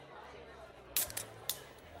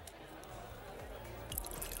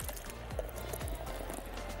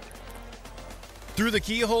Through the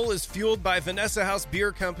Keyhole is fueled by Vanessa House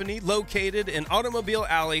Beer Company, located in Automobile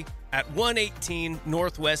Alley at 118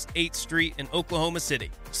 Northwest 8th Street in Oklahoma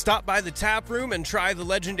City. Stop by the tap room and try the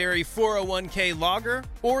legendary 401k lager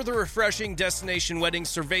or the refreshing Destination Wedding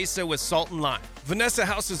Cerveza with salt and lime. Vanessa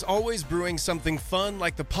House is always brewing something fun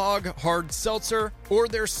like the Pog Hard Seltzer or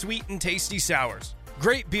their sweet and tasty sours.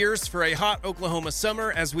 Great beers for a hot Oklahoma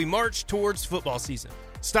summer as we march towards football season.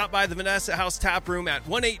 Stop by the Vanessa House Tap Room at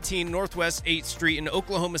 118 Northwest 8th Street in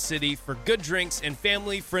Oklahoma City for good drinks and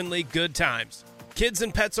family-friendly good times. Kids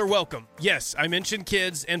and pets are welcome. Yes, I mentioned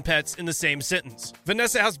kids and pets in the same sentence.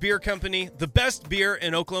 Vanessa House Beer Company, the best beer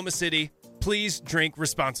in Oklahoma City. Please drink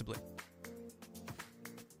responsibly.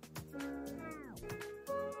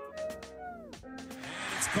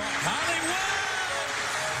 It's called Hollywood!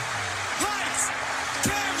 Lights!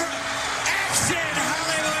 Camera! Action!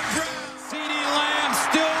 Hollywood Brown! CD Lamb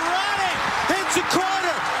still running! It's a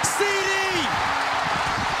corner! CD!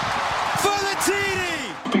 For the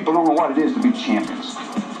TD! People don't know what it is to be champions.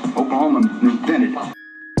 Oklahoma invented it.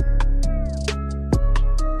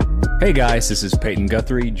 Hey guys, this is Peyton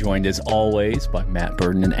Guthrie, joined as always by Matt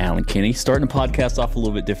Burden and Alan Kinney. Starting the podcast off a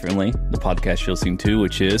little bit differently, the podcast you'll listen to,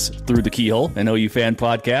 which is Through the Keyhole, an OU fan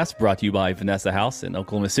podcast brought to you by Vanessa House in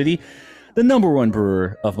Oklahoma City, the number one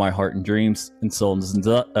brewer of my heart and dreams and souls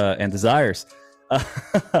and desires.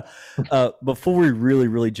 Before we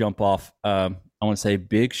really jump off, I want to say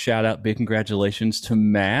big shout out, big congratulations to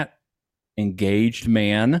Matt, engaged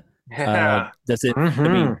man. Does it? Mm-hmm. I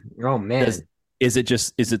mean, oh man. Is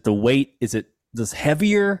it the weight? Is it just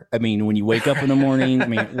heavier? I mean, when you wake up in the morning, I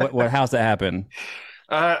mean, how's that happen?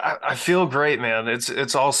 I feel great, man.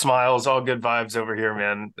 It's all smiles, all good vibes over here,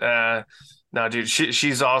 man. No, dude,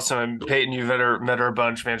 she's awesome. And Peyton, you've met her a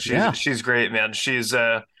bunch, man. She's great, man. She's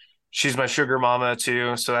my sugar mama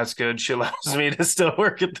too, so that's good. She allows me to still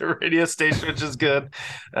work at the radio station, which is good.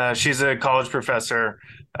 She's a college professor.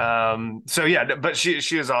 So yeah, but she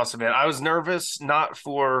is awesome, man. I was nervous, not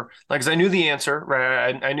for like, cause I knew the answer,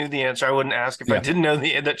 right? I knew the answer. I wouldn't ask if I didn't know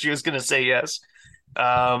that she was going to say yes.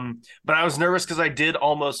 But I was nervous cause I did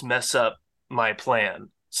almost mess up my plan.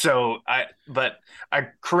 So I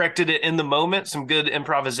corrected it in the moment, some good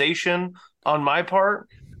improvisation on my part,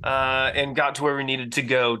 and got to where we needed to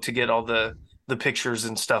go to get all the pictures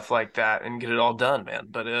and stuff like that and get it all done, man.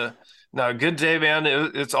 But, no, good day, man.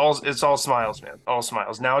 It's all smiles, man. All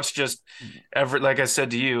smiles. Now it's just like I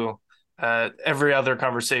said to you, every other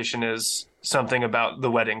conversation is something about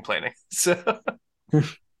the wedding planning. So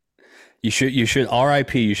you should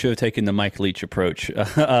RIP. You should have taken the Mike Leach approach.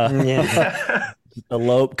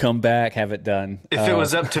 Elope, come back, have it done. If it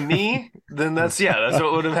was up to me, then that's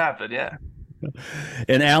what would have happened. Yeah.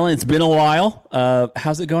 And Alan, it's been a while.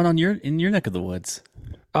 How's it going in your neck of the woods?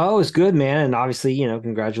 Oh, it's good, man. And obviously,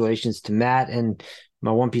 congratulations to Matt. And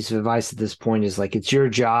my one piece of advice at this point is like, it's your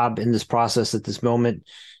job in this process at this moment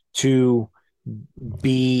to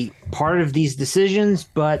be part of these decisions,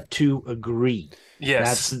 but to agree.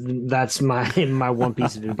 Yes. That's my one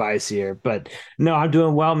piece of advice here. But no, I'm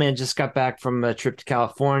doing well, man. Just got back from a trip to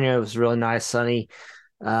California. It was really nice, sunny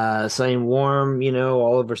and warm,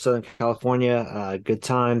 all over Southern California, good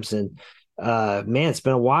times. And man, it's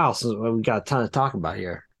been a while since we got a ton to talk about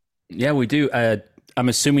here. Yeah, we do. I'm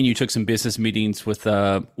assuming you took some business meetings with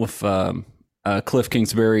Cliff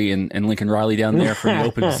Kingsbury and Lincoln Riley down there for the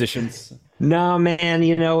open positions. No, man,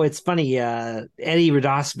 it's funny. Eddie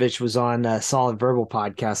Radosevich was on Solid Verbal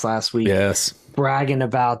podcast last week. Yes. Bragging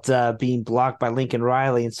about being blocked by Lincoln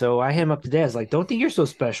Riley. And so I hit him up today. I was like, don't think you're so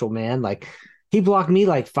special, man. Like, he blocked me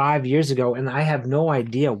like 5 years ago, and I have no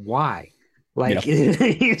idea why. Like,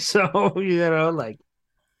 so,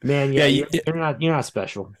 man, you're not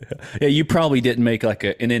special. Yeah, you probably didn't make like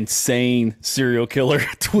an insane serial killer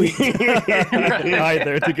tweet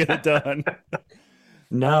either to get it done.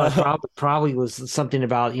 No, it probably was something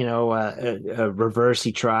about, a reverse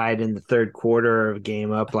he tried in the third quarter of a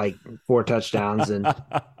game up like 4 touchdowns and,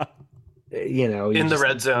 in the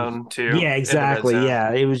red zone too. Yeah, exactly.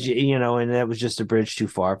 Yeah, it was, and that was just a bridge too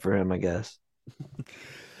far for him, I guess.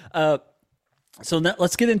 So now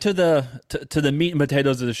let's get into the meat and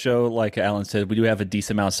potatoes of the show. Like Alan said, we do have a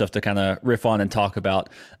decent amount of stuff to kind of riff on and talk about.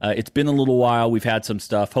 It's been a little while. We've had some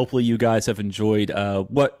stuff. Hopefully you guys have enjoyed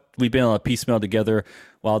what we've been able to piecemeal together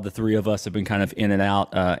while the three of us have been kind of in and out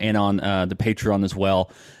and on the Patreon as well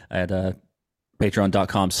at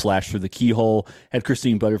patreon.com/through the keyhole. Had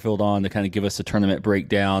Christine Butterfield on to kind of give us a tournament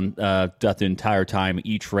breakdown throughout the entire time.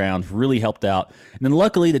 Each round really helped out. And then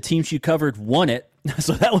luckily the team she covered won it.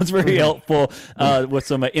 So that was very helpful with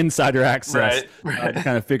some insider access to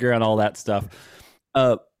kind of figure out all that stuff.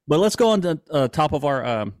 But let's go on to top of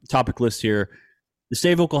our topic list here. the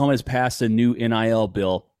state of Oklahoma has passed a new NIL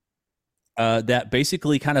bill that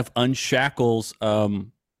basically kind of unshackles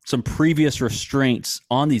some previous restraints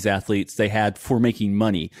on these athletes they had for making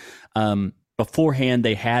money. Beforehand,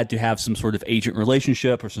 they had to have some sort of agent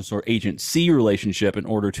relationship or some sort of agency relationship in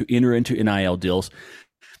order to enter into NIL deals.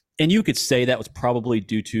 And you could say that was probably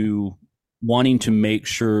due to wanting to make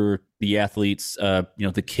sure the athletes,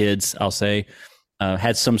 the kids, I'll say,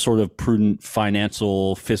 had some sort of prudent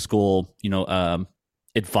financial, fiscal,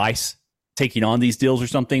 advice taking on these deals or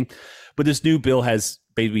something. But this new bill has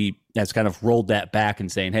kind of rolled that back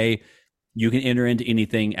and saying, hey, you can enter into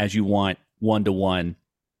anything as you want, one-to-one.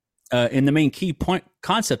 And the main key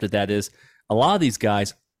concept of that is a lot of these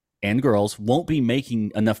guys and girls won't be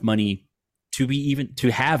making enough money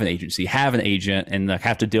to have an agency, have an agent, and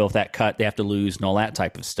have to deal with that cut they have to lose and all that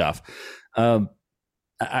type of stuff. I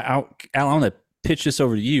want to pitch this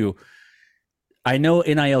over to you. I know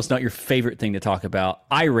NIL is not your favorite thing to talk about.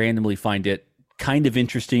 I randomly find it kind of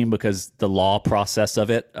interesting because the law process of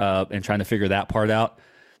it and trying to figure that part out.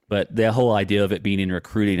 But the whole idea of it being in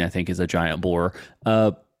recruiting, I think, is a giant bore.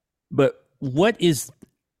 But what is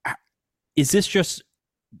this just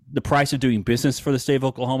the price of doing business for the state of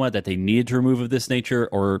Oklahoma that they needed to remove of this nature?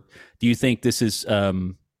 Or do you think this is a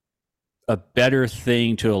better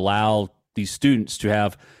thing to allow these students to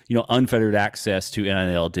have, unfettered access to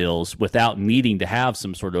NIL deals without needing to have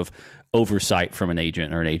some sort of oversight from an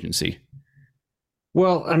agent or an agency?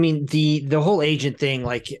 Well, I mean, the whole agent thing,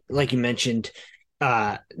 like you mentioned,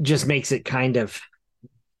 just makes it kind of,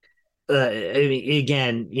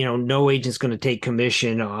 again, no agent's going to take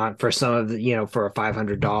commission for some of the, for a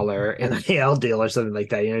 $500 NIL deal or something like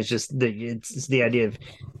that. It's just it's the idea of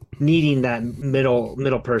needing that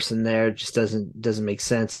middle person there just doesn't make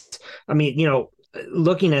sense. I mean,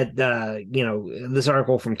 looking at this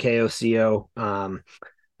article from KOCO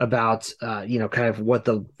about kind of what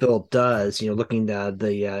the bill does, looking at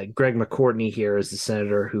the Greg McCourtney here is the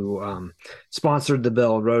senator who sponsored the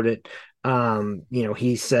bill, wrote it.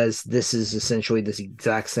 He says this is essentially this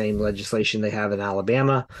exact same legislation they have in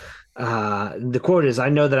Alabama. The quote is, "I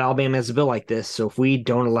know that Alabama has a bill like this, so if we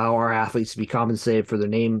don't allow our athletes to be compensated for their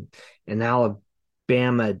name, and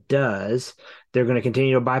Alabama does, they're going to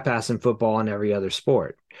continue to bypass in football and every other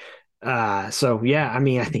sport." So yeah, I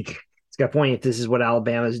mean, I think it's got a point. If this is what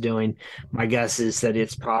Alabama is doing, my guess is that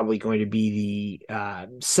it's probably going to be the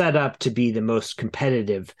set up to be the most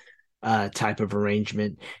competitive type of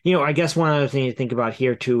arrangement. I guess one other thing to think about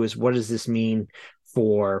here too is, what does this mean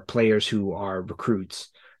for players who are recruits?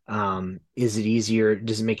 Is it easier?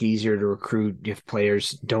 Does it make it easier to recruit if players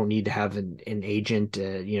don't need to have an agent?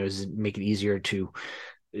 Does it make it easier to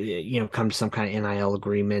come to some kind of NIL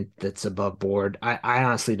agreement that's above board? I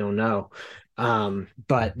honestly don't know.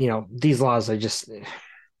 But these laws, I just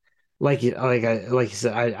like you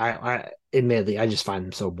said, I admittedly, I just find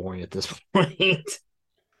them so boring at this point.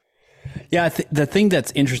 Yeah, the thing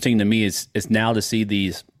that's interesting to me is now to see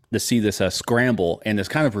this scramble and this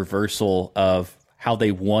kind of reversal of how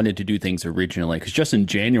they wanted to do things originally. Because just in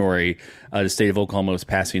January, the state of Oklahoma was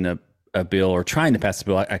passing a bill, or trying to pass a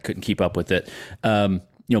bill. I couldn't keep up with it.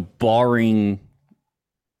 Barring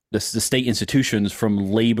the state institutions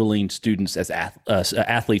from labeling students as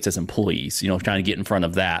athletes as employees. Trying to get in front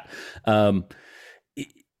of that.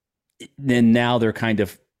 Then now they're kind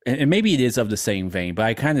of, and maybe it is of the same vein, but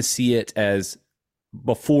I kind of see it as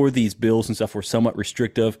before these bills and stuff were somewhat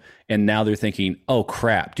restrictive, and now they're thinking, oh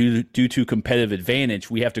crap, due to competitive advantage,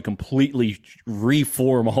 we have to completely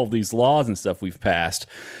reform all these laws and stuff we've passed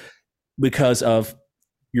because of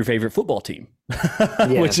your favorite football team.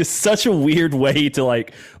 Yeah. Which is such a weird way to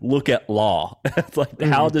look at law. It's like,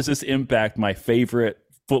 how does this impact my favorite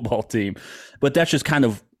football team? But that's just kind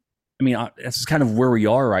of, that's just kind of where we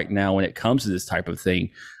are right now when it comes to this type of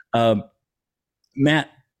thing. Matt,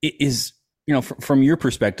 is, from your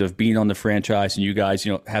perspective, being on the franchise, and you guys,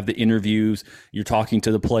 have the interviews, you're talking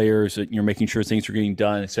to the players, you're making sure things are getting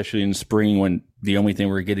done, especially in the spring when the only thing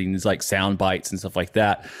we're getting is sound bites and stuff like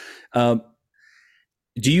that.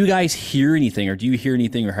 Do you guys hear anything, or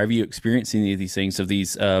or have you experienced any of these things of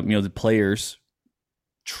these, the players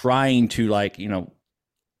trying to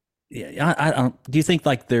do you think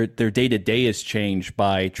their day to day has changed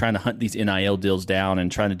by trying to hunt these NIL deals down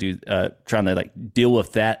and trying to deal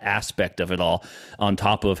with that aspect of it all, on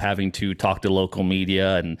top of having to talk to local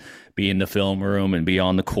media and be in the film room and be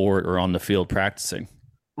on the court or on the field practicing?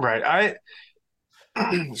 Right.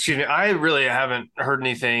 Excuse me. I really haven't heard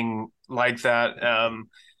anything like that.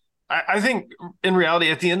 I think in reality,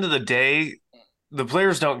 at the end of the day, the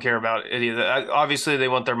players don't care about any of that. Obviously, they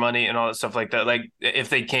want their money and all that stuff like that. Like if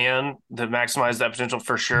they can to maximize that potential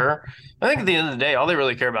for sure. I think at the end of the day, all they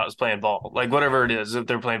really care about is playing ball, like whatever it is. If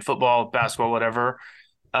they're playing football, basketball, whatever.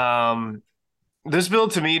 Um, this bill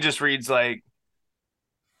to me just reads like,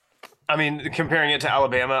 I mean, comparing it to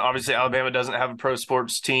Alabama, obviously Alabama doesn't have a pro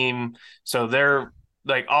sports team, so they're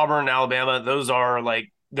like Auburn, Alabama. Those are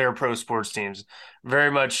like their pro sports teams.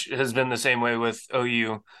 Very much has been the same way with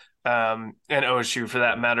OU and OSU for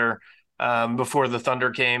that matter. Before the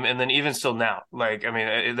Thunder came, and then even still now, like I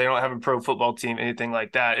mean, they don't have a pro football team, anything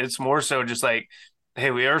like that. It's more so just like,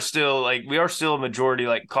 hey, we are still a majority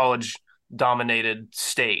like college dominated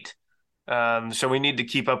state. So we need to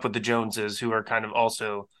keep up with the Joneses, who are kind of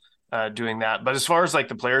also doing that. But as far as like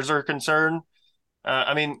the players are concerned,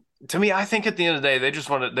 I mean, to me, I think at the end of the day, they just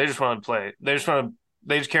want to play. They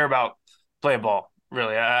just care about playing ball.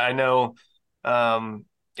 Really, I know, and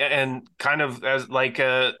kind of as like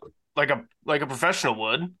a professional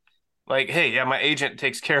would. Like, hey, yeah, my agent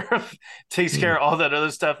takes care of all that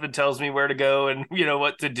other stuff and tells me where to go and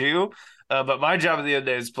what to do. But my job at the end of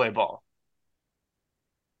the day is play ball.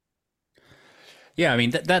 Yeah, I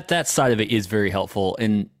mean that side of it is very helpful.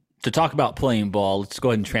 And to talk about playing ball, let's go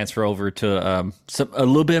ahead and transfer over to a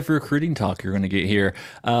little bit of recruiting talk you're going to get here.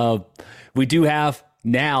 We do have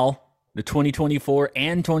now the 2024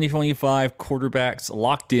 and 2025 quarterbacks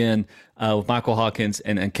locked in with Michael Hawkins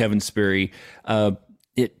and Kevin Sperry. The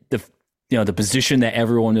position that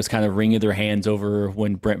everyone was kind of wringing their hands over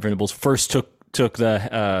when Brent Venables first took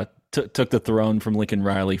the throne from Lincoln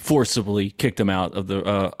Riley, forcibly kicked him out of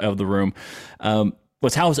the room.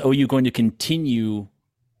 Was how is OU going to continue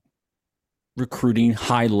recruiting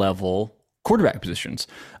high level quarterback positions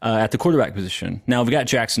at the quarterback position? Now we've got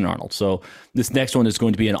Jackson Arnold, so this next one is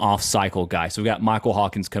going to be an off cycle guy. So we've got Michael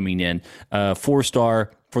Hawkins coming in,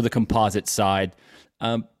 4-star for the composite side.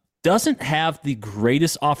 Doesn't have the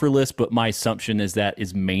greatest offer list, but my assumption is that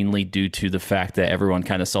is mainly due to the fact that everyone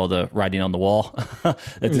kind of saw the writing on the wall that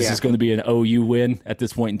this is going to be an OU win at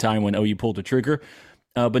this point in time when OU pulled the trigger.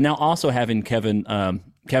 But now also having Kevin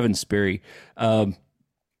Sperry.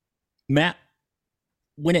 Matt,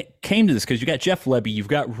 when it came to this, because you got Jeff Lebby, you've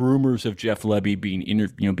got rumors of Jeff Lebby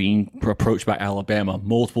being approached by Alabama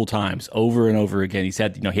multiple times, over and over again. He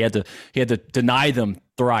said, he had to deny them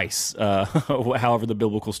thrice, however the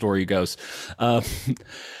biblical story goes. And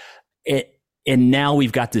now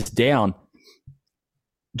we've got this down.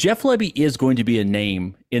 Jeff Lebby is going to be a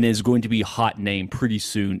name and is going to be a hot name pretty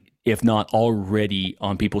soon, if not already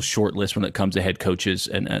on people's short list when it comes to head coaches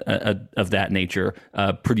and of that nature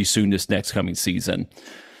pretty soon this next coming season.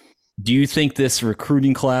 Do you think this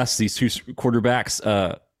recruiting class, these two quarterbacks,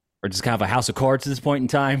 are just kind of a house of cards at this point in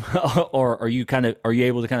time, or are you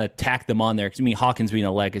able to kind of tack them on there? Because I mean, Hawkins being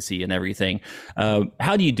a legacy and everything.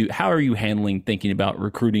 How are you handling thinking about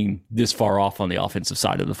recruiting this far off on the offensive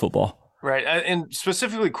side of the football? Right. And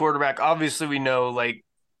specifically quarterback, obviously we know, like,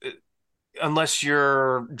 unless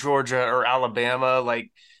you're Georgia or Alabama,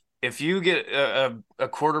 like if you get a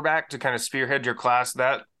quarterback to kind of spearhead your class,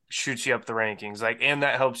 that shoots you up the rankings. Like, and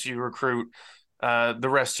that helps you recruit the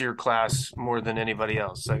rest of your class more than anybody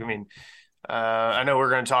else. Like, I mean, I know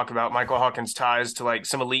we're going to talk about Michael Hawkins' ties to like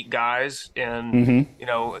some elite guys, and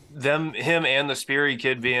him and the Sperry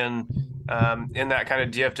kid being in that kind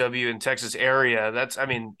of DFW and Texas area. That's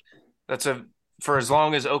for as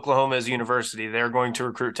long as Oklahoma is a university, they're going to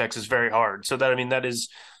recruit Texas very hard. So that is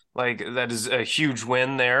a huge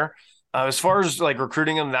win there. As far as like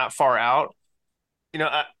recruiting them that far out,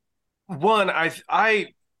 I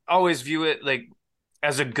always view it like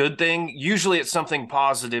as a good thing. Usually it's something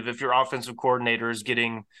positive if your offensive coordinator is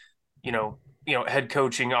getting, head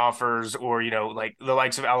coaching offers, or, like the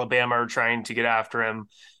likes of Alabama are trying to get after him.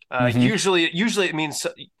 Usually it means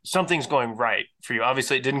something's going right for you.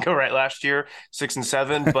 Obviously it didn't go right last year,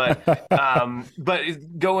 6-7, but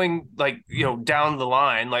going like, down the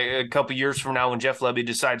line, like a couple years from now, when Jeff Lebby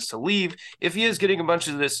decides to leave, if he is getting a bunch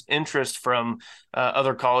of this interest from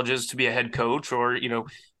other colleges to be a head coach, or,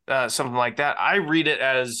 something like that, I read it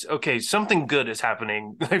as, okay, something good is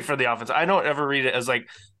happening for the offense. I don't ever read it as like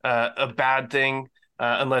a bad thing.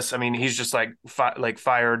 Unless, I mean, he's just like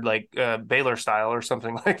fired like Baylor style or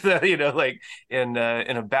something like that, like in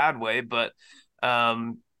a bad way. But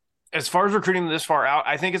as far as recruiting this far out,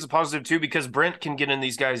 I think it's a positive too, because Brent can get in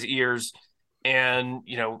these guys' ears, and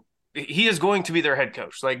he is going to be their head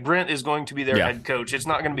coach. Like, Brent is going to be their head coach. It's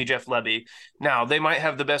not going to be Jeff Lebby. Now, they might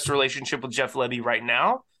have the best relationship with Jeff Lebby right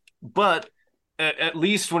now, but at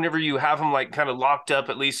least whenever you have him like kind of locked up,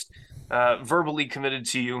 at least verbally committed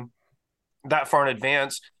to you that far in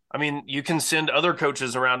advance, I mean, you can send other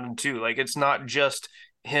coaches around him too. Like, it's not just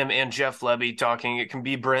him and Jeff Lebby talking. It can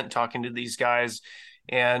be Brent talking to these guys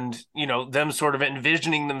and, them sort of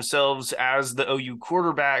envisioning themselves as the OU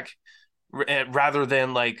quarterback rather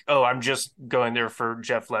than like, oh, I'm just going there for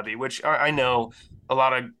Jeff Lebby, which I know a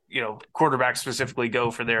lot of, quarterbacks specifically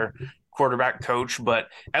go for their quarterback coach, but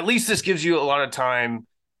at least this gives you a lot of time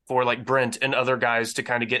for like Brent and other guys to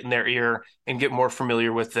kind of get in their ear and get more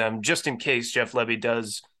familiar with them, just in case Jeff Lebby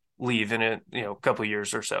does leave in a couple of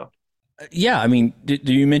years or so. Yeah, I mean,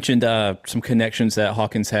 you mentioned some connections that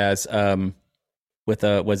Hawkins has with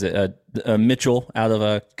Mitchell out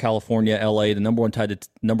of California, LA, the number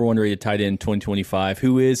one rated tight end in 2025,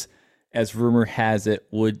 who is, as rumor has it,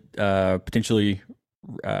 would potentially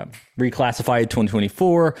reclassified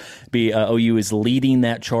 2024. OU is leading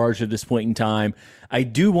that charge at this point in time. I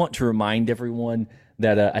do want to remind everyone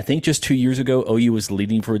that I think just 2 years ago, OU was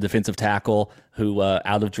leading for a defensive tackle who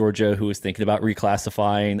out of Georgia who was thinking about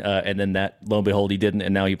reclassifying, and then that, lo and behold, he didn't,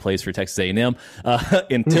 and now he plays for Texas A&M.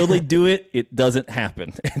 Until they do it, it doesn't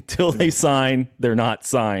happen. Until they sign, they're not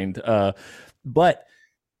signed. But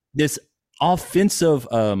this offensive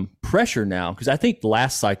pressure now, because I think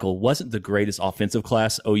last cycle wasn't the greatest offensive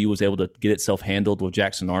class. OU was able to get itself handled with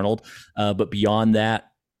Jackson Arnold, but beyond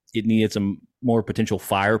that, it needed some more potential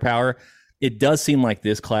firepower. It does seem like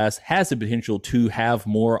this class has the potential to have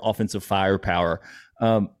more offensive firepower.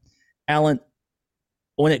 Alan,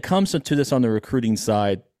 when it comes to this on the recruiting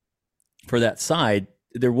side, for that side,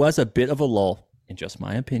 there was a bit of a lull, in just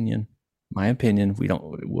my opinion, we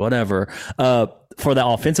don't, whatever, for the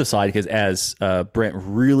offensive side, because as Brent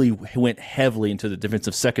really went heavily into the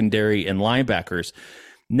defensive secondary and linebackers,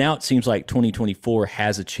 now it seems like 2024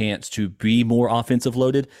 has a chance to be more offensive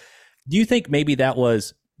loaded. Do you think maybe that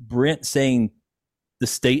was Brent saying the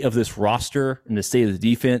state of this roster and the state of the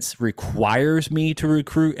defense requires me to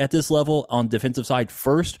recruit at this level on defensive side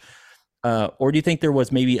first? Or do you think there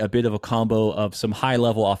was maybe a bit of a combo of some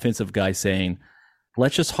high-level offensive guys saying,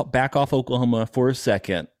 let's just back off Oklahoma for a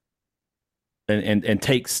second and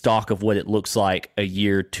take stock of what it looks like a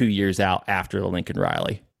year, 2 years out after the Lincoln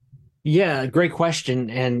Riley? Yeah, great question.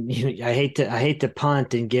 And I hate to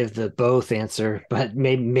punt and give the both answer, but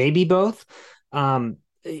maybe both.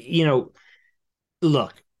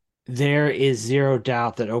 Look, there is zero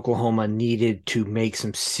doubt that Oklahoma needed to make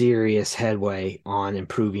some serious headway on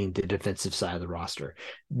improving the defensive side of the roster.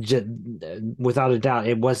 Without a doubt,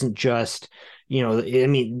 it wasn't just,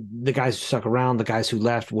 the guys who stuck around, the guys who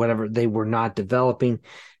left, whatever, they were not developing.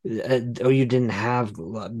 OU didn't have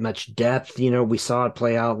much depth. We saw it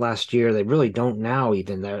play out last year. They really don't now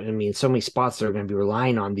even. So many spots they're going to be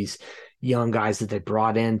relying on these young guys that they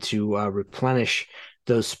brought in to replenish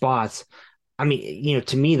those spots. To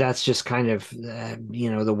me, that's just kind of,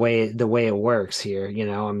 the way it works here, I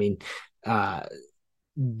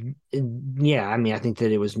think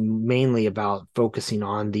that it was mainly about focusing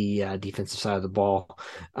on the defensive side of the ball.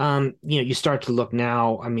 You start to look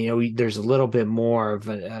now, there's a little bit more of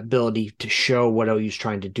an ability to show what OU's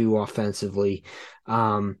trying to do offensively.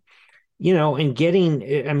 And getting,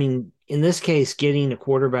 in this case, getting a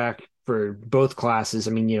quarterback for both classes,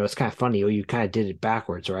 it's kind of funny. You kind of did it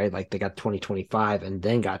backwards, right? Like they got 2025 and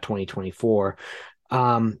then got 2024.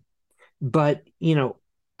 But,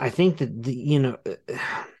 I think that,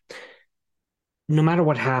 no matter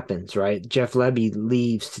what happens, right? Jeff Lebby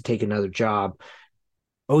leaves to take another job.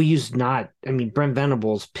 OU's not, Brent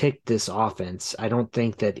Venables picked this offense. I don't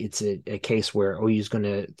think that it's a case where OU's going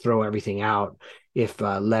to throw everything out if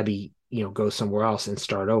Lebby, goes somewhere else and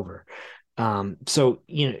start over. I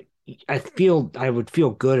would feel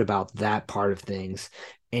good about that part of things.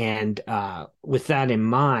 And with that in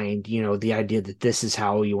mind, the idea that this is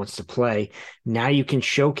how he wants to play, now you can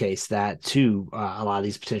showcase that to a lot of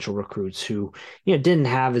these potential recruits who, didn't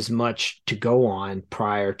have as much to go on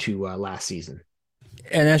prior to last season.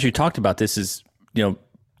 And as you talked about, this is,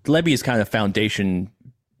 Lebby is kind of foundation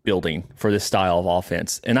building for this style of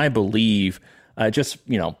offense. And I believe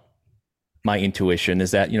my intuition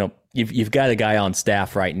is that, you've got a guy on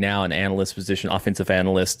staff right now, an analyst position, offensive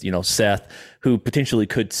analyst, Seth, who potentially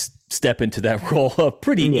could step into that role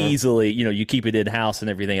pretty easily. You keep it in-house and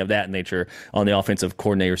everything of that nature on the offensive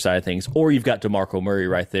coordinator side of things. Or you've got DeMarco Murray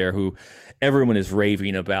right there, who everyone is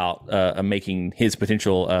raving about making his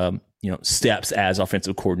potential steps as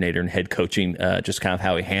offensive coordinator and head coaching, just kind of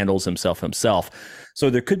how he handles himself. So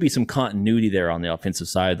there could be some continuity there on the offensive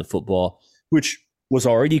side of the football, which was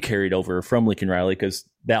already carried over from Lincoln Riley, because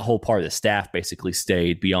that whole part of the staff basically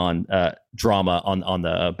stayed beyond drama on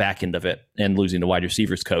the back end of it and losing the wide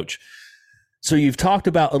receivers coach. So you've talked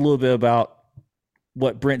about a little bit about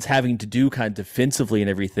what Brent's having to do kind of defensively and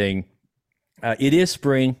everything. It is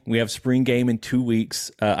spring. We have spring game in 2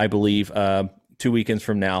 weeks, I believe, 2 weekends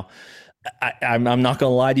from now. I'm not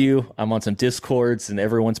going to lie to you. I'm on some Discords and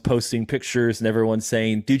everyone's posting pictures and everyone's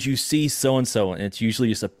saying, did you see so-and-so? And it's usually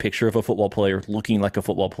just a picture of a football player looking like a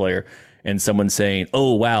football player and someone saying,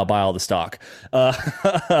 oh, wow, buy all the stock.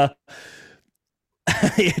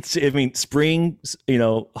 Spring,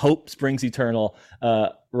 hope springs eternal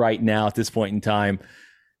right now at this point in time.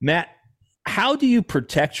 Matt, how do you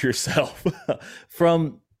protect yourself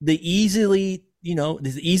from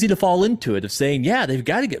it's easy to fall into it of saying, yeah, they've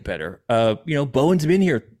got to get better. Bowen's been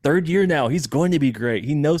here 3rd year now. He's going to be great.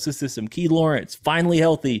 He knows the system. Key Lawrence, finally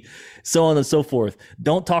healthy, so on and so forth.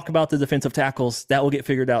 Don't talk about the defensive tackles. That will get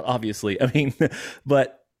figured out, obviously.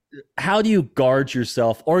 But how do you guard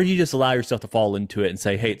yourself, or do you just allow yourself to fall into it and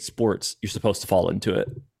say, hey, it's sports. You're supposed to fall into it?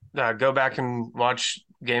 Go back and watch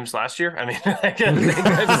games last year. I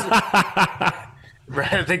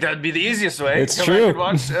think that'd be the easiest way. It's true.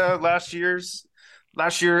 Watch last year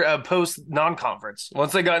post non-conference.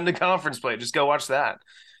 Once they got into conference play, just go watch that.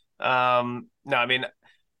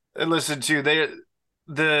 Listen to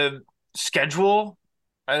the schedule,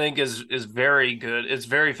 I think is very good. It's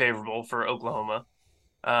very favorable for Oklahoma,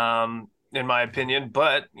 in my opinion.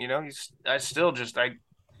 But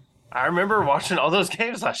I remember watching all those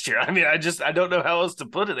games last year. I don't know how else to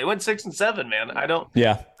put it. They went 6-7, man. I don't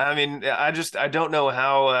know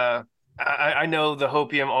how. I know the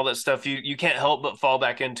hopium, all that stuff. You can't help but fall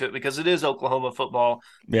back into it because it is Oklahoma football.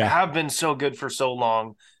 Yeah, have been so good for so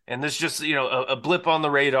long, and this just a blip on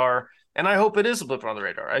the radar. And I hope it is a blip on the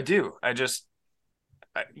radar. I do. I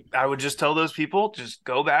would just tell those people, just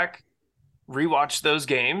go back, rewatch those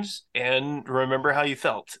games, and remember how you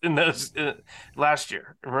felt in those last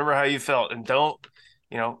year. Remember how you felt, and don't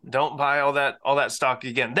buy all that stock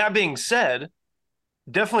again. That being said,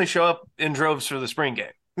 definitely show up in droves for the spring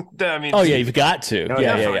game. You've got to.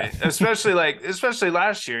 Yeah. Especially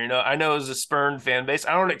last year. I know it was a spurned fan base.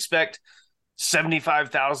 I don't expect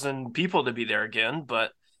 75,000 people to be there again,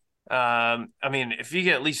 but if you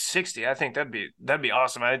get at least 60, I think that'd be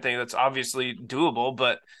awesome. I think that's obviously doable,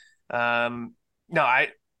 but I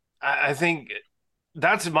think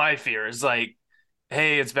that's my fear is like,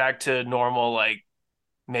 hey, it's back to normal, like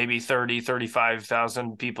maybe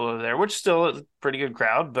 35,000 people are there, which still is a pretty good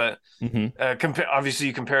crowd, but obviously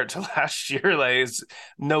you compare it to last year, like it's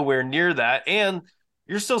nowhere near that. And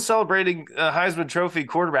you're still celebrating a Heisman Trophy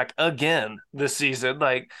quarterback again this season.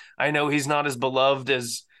 Like, I know he's not as beloved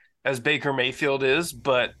as Baker Mayfield is,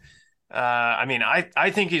 but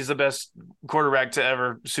I think he's the best quarterback to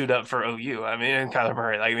ever suit up for OU. And Kyler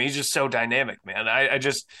Murray, he's just so dynamic, man.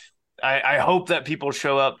 I hope that people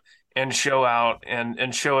show up and show out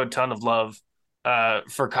and show a ton of love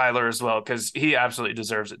for Kyler as well, because he absolutely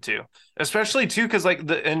deserves it too. Especially too, because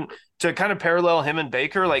to kind of parallel him and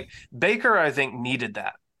Baker, Baker, I think needed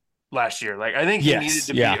that last year. I think he needed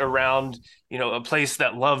to be around, a place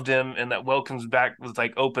that loved him and that welcomes back with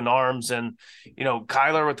open arms. And,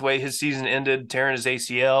 Kyler, with the way his season ended, tearing his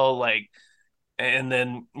ACL, and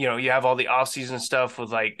then, you have all the offseason stuff with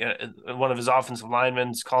one of his offensive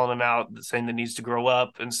linemen calling him out, saying that needs to grow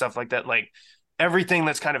up and stuff like that. Everything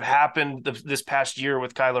that's kind of happened this past year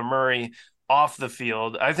with Kyler Murray off the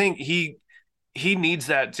field, I think he needs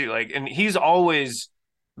that too. And he's always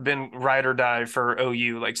been ride or die for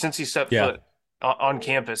OU. Since he stepped foot on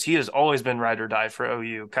campus, he has always been ride or die for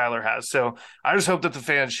OU. Kyler has. So I just hope that the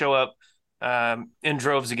fans show up in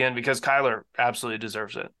droves again, because Kyler absolutely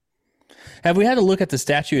deserves it. Have we had a look at the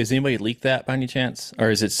statue? Has anybody leaked that by any chance?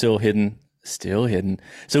 Or is it still hidden? Still hidden.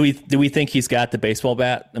 So do we think he's got the baseball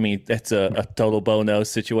bat? That's a total Bo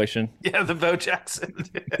Nose situation. Yeah, the Bo Jackson.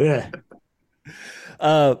 Yeah.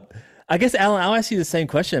 I guess, Alan, I'll ask you the same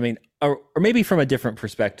question. Or maybe from a different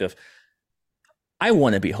perspective. I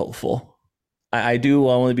want to be hopeful. I do.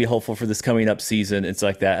 I want to be hopeful for this coming up season. It's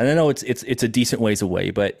like that. And I know it's a decent ways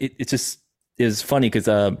away, but it just is funny because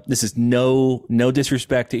this is no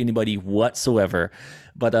disrespect to anybody whatsoever,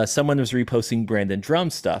 but someone was reposting Brandon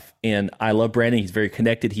Drum stuff, and I love Brandon. He's very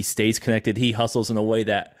connected. He stays connected. He hustles in a way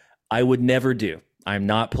that I would never do. I'm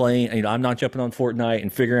not playing. I'm not jumping on Fortnite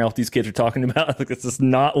and figuring out what these kids are talking about. This is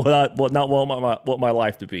not what my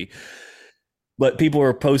life to be. But people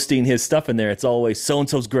are posting his stuff in there. It's always so and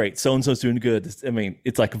so's great. So and so's doing good.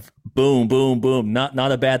 It's like boom, boom, boom.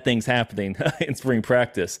 Not a bad thing's happening in spring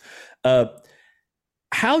practice.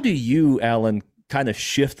 How do you, Alan, kind of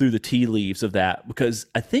shift through the tea leaves of that? Because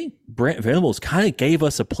I think Brent Venables kind of gave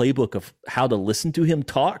us a playbook of how to listen to him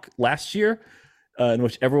talk last year. in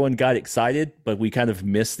which everyone got excited, but we kind of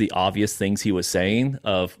missed the obvious things he was saying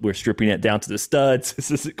of we're stripping it down to the studs.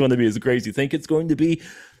 This isn't going to be as great as you think it's going to be.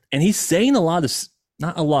 And he's saying not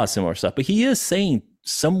a lot of similar stuff, but he is saying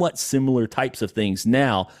somewhat similar types of things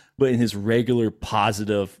now, but in his regular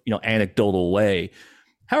positive, anecdotal way.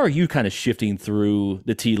 How are you kind of shifting through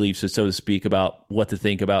the tea leaves, so to speak, about what to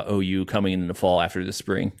think about OU coming in the fall after the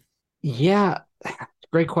spring? Yeah,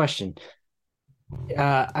 great question.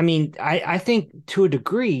 I think to a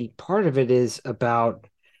degree, part of it is about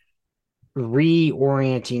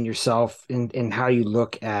reorienting yourself in how you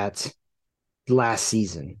look at last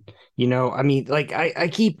season. I've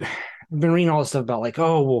been reading all this stuff about like,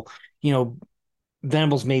 oh, well,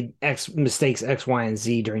 Venables made X mistakes, X, Y, and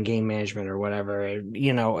Z during game management or whatever,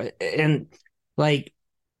 and like,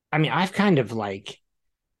 I've kind of like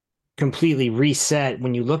completely reset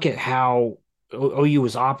when you look at how OU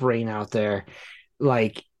was operating out there.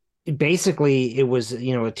 Like, basically, it was,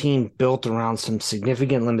 a team built around some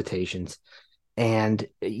significant limitations. And,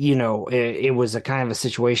 it was a kind of a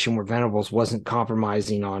situation where Venables wasn't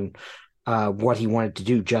compromising on what he wanted to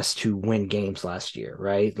do just to win games last year,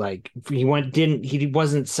 right? Like he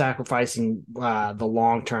wasn't sacrificing the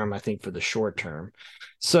long term, I think, for the short term.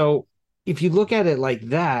 So if you look at it like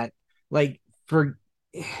that, like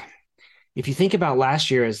if you think about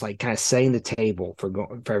last year as like kind of setting the table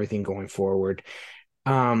for everything going forward,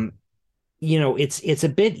 it's a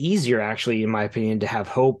bit easier actually, in my opinion, to have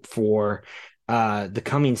hope for the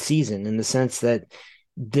coming season in the sense that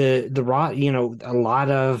a lot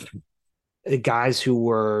of guys who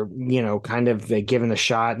were, kind of given a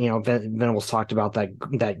shot, Venables talked about that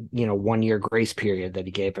 1 year grace period that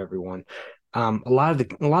he gave everyone. A lot of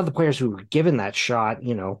the players who were given that shot,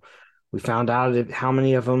 we found out how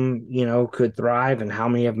many of them, could thrive and how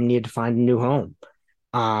many of them needed to find a new home.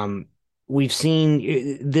 We've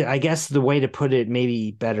seen, I guess the way to put it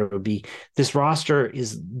maybe better would be this roster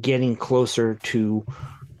is getting closer to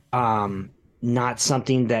not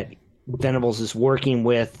something that Venables is working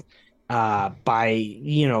with without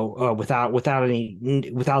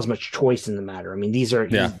as much choice in the matter. He's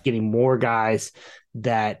getting more guys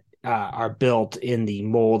that are built in the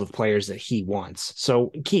mold of players that he wants.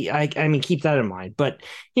 So keep that in mind. But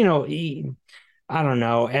I don't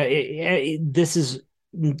know. This is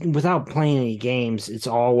without playing any games. It's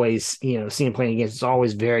always seeing playing games. It's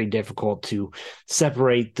always very difficult to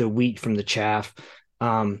separate the wheat from the chaff.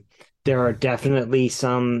 There are definitely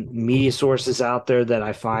some media sources out there that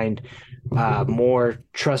I find more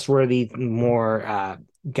trustworthy, more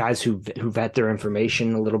guys who vet their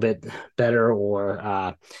information a little bit better,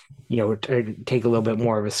 or take a little bit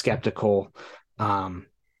more of a skeptical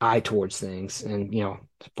eye towards things, and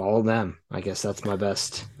follow them. I guess that's my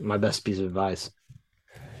best piece of advice.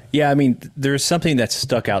 Yeah, there's something that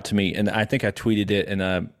stuck out to me, and I think I tweeted it,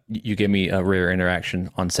 and you gave me a rare interaction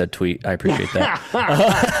on said tweet. I appreciate that.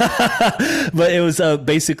 But it was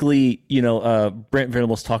basically, Brent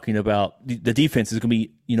Venables talking about the defense is going to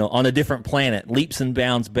be, on a different planet, leaps and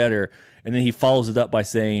bounds better. And then he follows it up by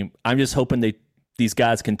saying, I'm just hoping these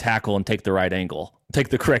guys can tackle and take the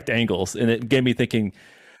correct angles. And it gave me thinking,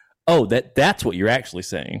 oh, that's what you're actually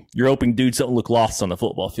saying. You're hoping dudes don't look lost on the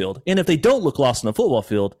football field. And if they don't look lost on the football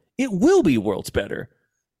field, it will be worlds better.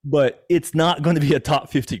 But it's not going to be a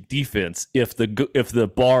top 50 defense if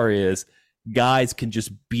the bar is guys can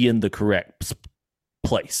just be in the correct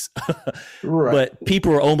place. Right. But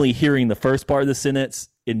people are only hearing the first part of the sentence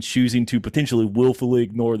and choosing to potentially willfully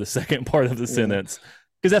ignore the second part of the sentence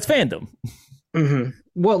because that's fandom. Mm-hmm.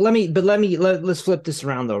 Well, let's flip this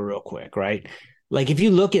around though real quick, right? Like if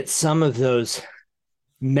you look at some of those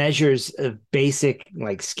measures of basic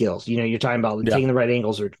like skills, you're talking about taking the right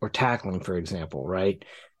angles or tackling, for example, right?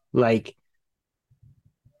 Like,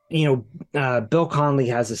 Bill Conley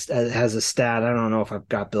has a stat. I don't know if I've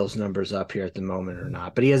got Bill's numbers up here at the moment or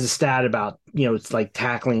not, but he has a stat about, it's like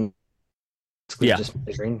tackling, just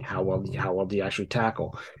measuring how well do you actually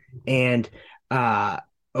tackle. And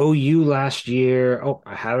OU last year,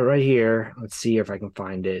 I have it right here. Let's see if I can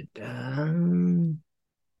find it.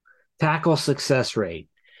 Tackle success rate.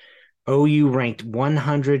 OU ranked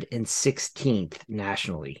 116th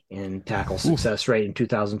nationally in tackle success rate in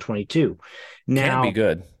 2022. Now, can't be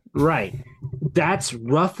good. Right. That's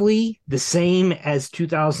roughly the same as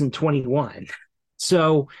 2021.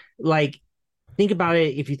 So, like, think about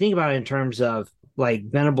it. If you think about it in terms of, like,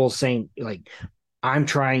 Venables saying, like,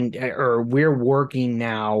 we're working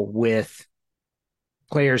now with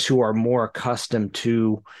players who are more accustomed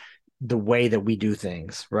to the way that we do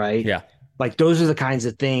things, right? Yeah. Like those are the kinds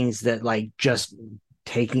of things that like just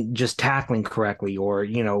just tackling correctly, or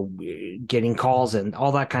getting calls and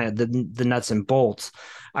all that kind of the nuts and bolts.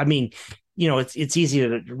 I mean, it's easy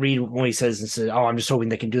to read when he says, "Oh, I'm just hoping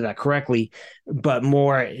they can do that correctly," but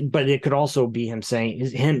it could also be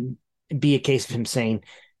be a case of him saying,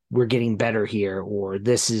 "We're getting better here," or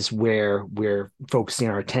 "This is where we're focusing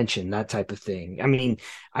our attention," that type of thing. I mean,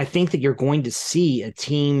 I think that you're going to see a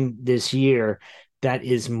team this year that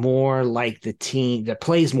is more like the team that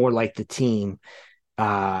plays more like the team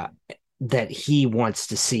that he wants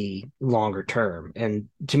to see longer term. And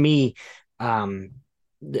to me,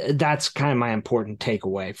 that's kind of my important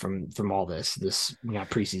takeaway from all this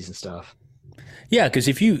preseason stuff. Yeah, because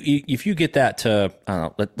if you get that to, I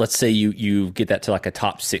don't know, let's say you get that to like a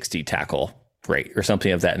top 60 tackle rate or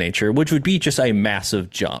something of that nature, which would be just a massive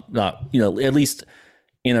jump. Not, at least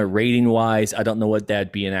in a rating wise, I don't know what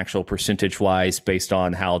that'd be in actual percentage wise based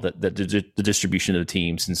on how the distribution of the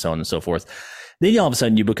teams and so on and so forth. Then all of a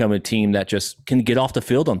sudden you become a team that just can get off the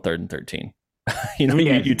field on 3rd and 13.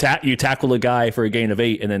 You tackle a guy for a gain of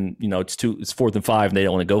 8, and then it's 4th and 5, and they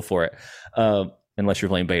don't want to go for it. Unless you're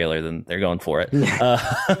playing Baylor, then they're going for it.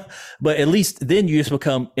 But at least then you just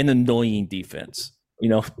become an annoying defense.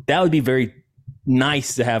 That would be very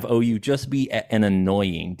nice to have OU just be an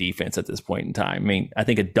annoying defense at this point in time. I mean, I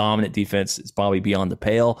think a dominant defense is probably beyond the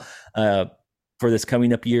pale for this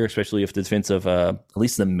coming up year, especially if the defensive, at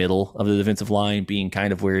least the middle of the defensive line being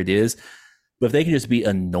kind of where it is. But if they can just be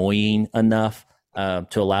annoying enough to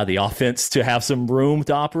allow the offense to have some room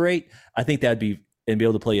to operate, I think that'd be, and be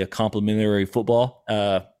able to play a complementary football,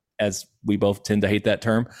 as we both tend to hate that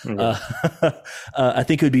term. I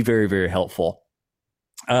think it would be very, very helpful.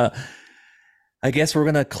 I guess we're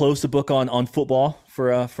gonna close the book on football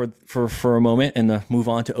for a moment and move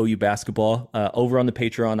on to OU basketball. Over on the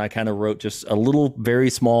Patreon, I kind of wrote just a little, very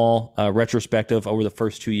small retrospective over the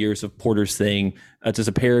first 2 years of Porter's thing, just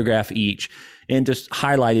a paragraph each, and just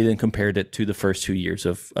highlighted and compared it to the first 2 years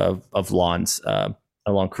of Lon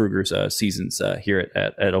Kruger's seasons here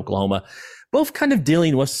at Oklahoma. Both kind of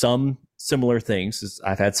dealing with some similar things.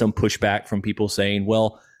 I've had some pushback from people saying,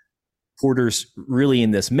 well, Porter's really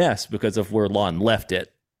in this mess because of where Lon left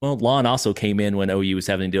it. Well, Lon also came in when OU was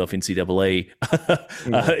having to deal with NCAA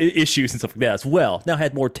issues and stuff like that as well. Now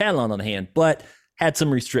had more talent on hand, but had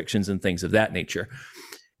some restrictions and things of that nature.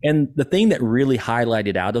 And the thing that really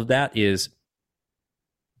highlighted out of that is,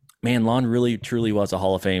 man, Lon really truly was a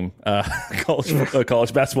Hall of Fame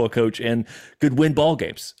college basketball coach and could win ball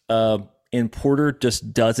games. And Porter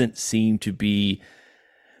just doesn't seem to be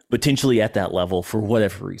potentially at that level for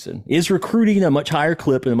whatever reason. Is recruiting a much higher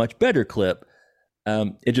clip and a much better clip.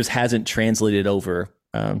 It just hasn't translated over.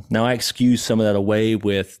 Now I excuse some of that away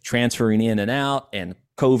with transferring in and out and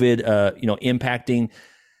COVID, impacting.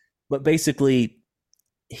 But basically,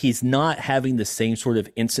 he's not having the same sort of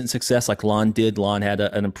instant success like Lon did. Lon had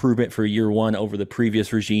an improvement for year 1 over the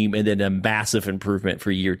previous regime, and then a massive improvement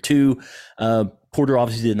for year 2. Porter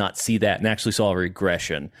obviously did not see that and actually saw a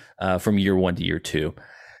regression from year 1 to year 2.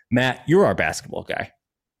 Matt, you're our basketball guy.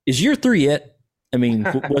 Is year 3 it? I mean,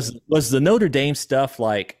 was the Notre Dame stuff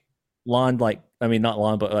like Lon, not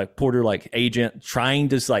Lon, but like Porter, like agent trying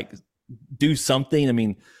to do something? I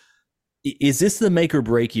mean, is this the make or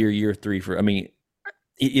break year 3 for? I mean,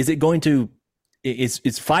 is it going to?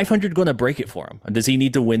 Is 500 going to break it for him? Does he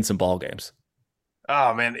need to win some ball games?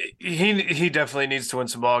 Oh man, he definitely needs to win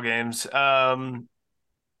some ball games.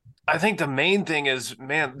 I think the main thing is,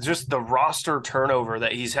 man, just the roster turnover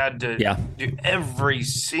that he's had to do every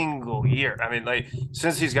single year. I mean,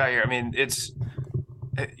 since he's got here, I mean,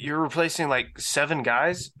 you're replacing 7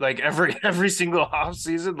 guys every single off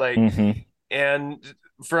season, and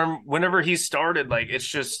from whenever he started, it's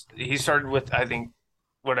just he started with, I think,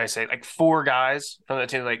 what did I say, 4 guys from that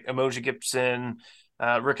team, Emoji Gibson,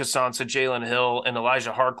 Rick Asansa, Jalen Hill, and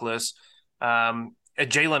Elijah Harkless.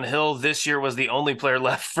 Jalen Hill this year was the only player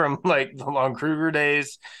left from the Lon Kruger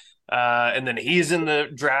days. And then he's in the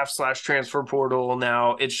draft / transfer portal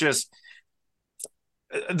now. It's just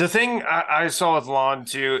the thing I saw with Lon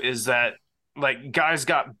too is that guys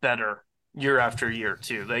got better year after year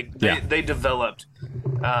too. They developed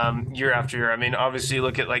year after year. I mean, obviously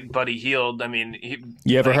look at Buddy Hield. I mean,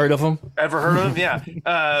 you ever heard of him? Ever heard of him?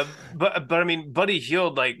 Yeah. But I mean, Buddy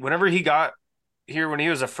Hield, whenever he got here when he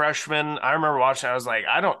was a freshman, I remember watching, I was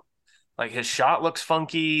I don't his shot looks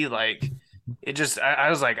funky. It just, I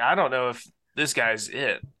was I don't know if this guy's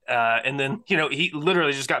it. And then, he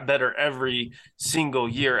literally just got better every single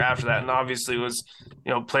year after that. And obviously was,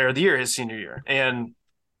 player of the year his senior year. And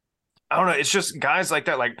I don't know, it's just guys like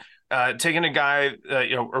that, taking a guy,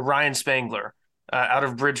 Ryan Spangler, out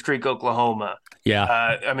of Bridge Creek, Oklahoma. Yeah.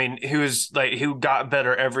 I mean, who got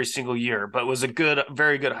better every single year, but was a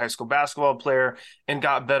very good high school basketball player and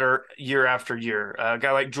got better year after year. A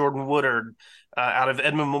guy like Jordan Woodard out of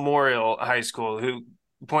Edmond Memorial High School, who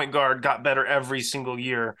point guard got better every single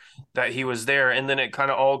year that he was there. And then it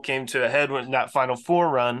kind of all came to a head when that Final Four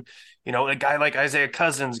run. A guy like Isaiah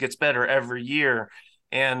Cousins gets better every year.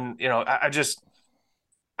 And, I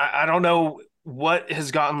don't know what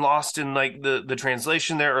has gotten lost in like the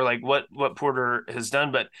translation there, or like what Porter has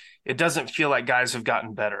done, but it doesn't feel like guys have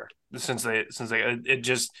gotten better since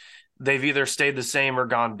they've either stayed the same or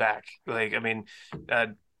gone back. Like, I mean,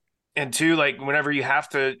 and two, like whenever you have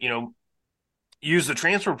to, use the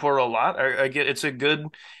transfer portal a lot, I get it's a good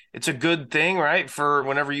thing, right? For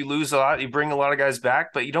whenever you lose a lot, you bring a lot of guys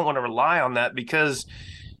back, but you don't want to rely on that because,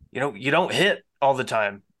 you don't hit all the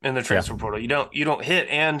time in the transfer portal. You don't hit.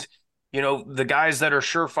 And, the guys that are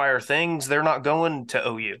surefire things, they're not going to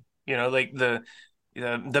OU, like the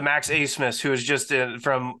Max A. Smith, who is just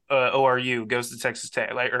from ORU, goes to Texas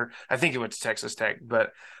Tech, or I think he went to Texas Tech,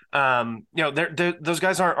 but those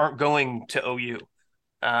guys aren't going to OU.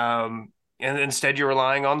 And instead you're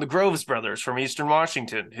relying on the Groves brothers from Eastern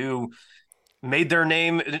Washington, who made their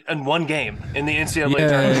name in one game in the NCAA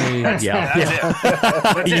tournament. That's it.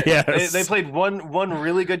 Yes. They played one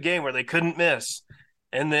really good game where they couldn't miss.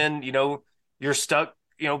 And then, you're stuck,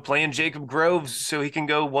 playing Jacob Groves so he can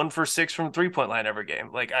go 1 for 6 from the 3-point line every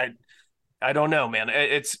game. Like, I don't know, man.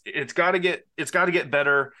 It's got to get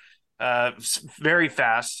better very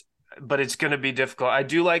fast, but it's going to be difficult. I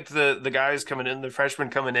do like the guys coming in, the freshmen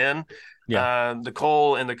coming in, the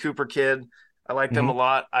Cole and the Cooper kid. I like them a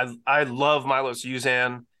lot. I love Milos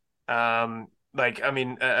Uzan. I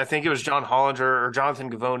think it was John Hollinger or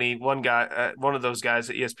Jonathan Gavoni, one guy, one of those guys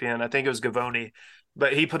at ESPN. I think it was Gavoni,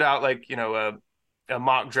 but he put out a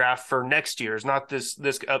mock draft for next year's, not this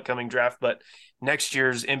upcoming draft, but next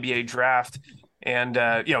year's NBA draft. And,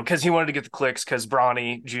 because he wanted to get the clicks because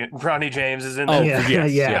Bronny James is in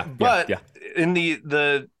there. But in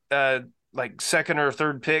the second or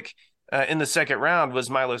third pick in the second round was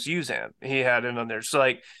Milos Uzan. He had him on there. So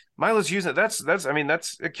like Milos Uzan, that's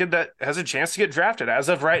a kid that has a chance to get drafted as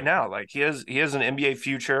of right now. Like he has an NBA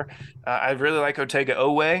future. I really like Otega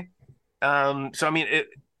Owe. And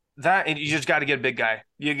you just got to get a big guy.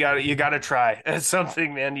 You got to try at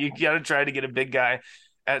something, man. You got to try to get a big guy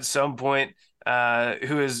at some point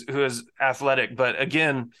who is athletic. But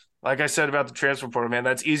again, like I said about the transfer portal, man,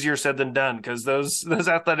 that's easier said than done because those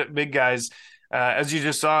athletic big guys, as you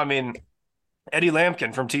just saw, Eddie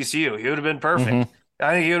Lampkin from TCU, he would have been perfect. Mm-hmm.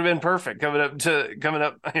 I think he would have been perfect coming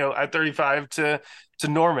up, at 35 to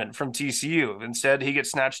Norman from TCU. Instead, he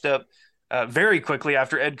gets snatched up very quickly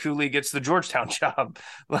after Ed Cooley gets the Georgetown job,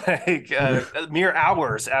 mere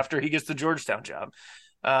hours after he gets the Georgetown job.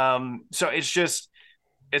 So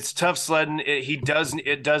it's tough sledding. It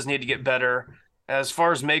does need to get better. As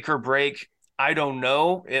far as make or break, I don't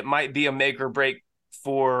know. It might be a make or break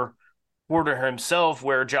for Porter himself,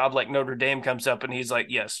 where a job like Notre Dame comes up and he's like,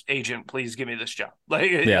 yes, agent, please give me this job.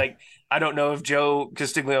 Like, I don't know if Joe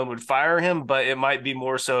Castiglione would fire him, but it might be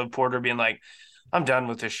more so of Porter being like, I'm done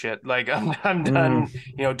with this shit. Like I'm done,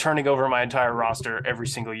 turning over my entire roster every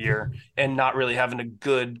single year and not really having a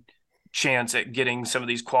good chance at getting some of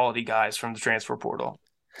these quality guys from the transfer portal.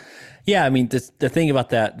 Yeah. The thing about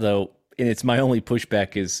that though, and it's my only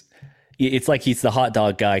pushback, is it's like he's the hot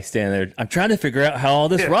dog guy standing there. I'm trying to figure out how all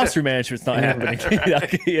this roster management's not happening.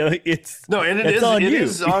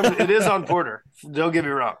 It is on Porter. Don't get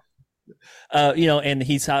me wrong. And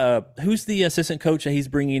he's who's the assistant coach that he's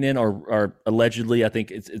bringing in, or allegedly, I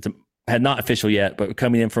think it's had not official yet, but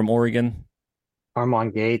coming in from Oregon.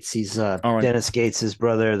 Armand Gates. He's Dennis Gates'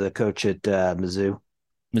 brother, the coach at Mizzou.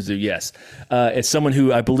 Mizzou, yes. As someone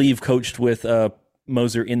who I believe coached with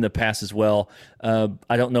Moser in the past as well. I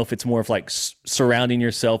don't know if it's more of like surrounding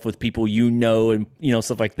yourself with people and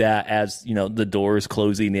stuff like that as the door is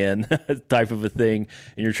closing in type of a thing,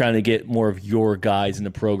 and you're trying to get more of your guys in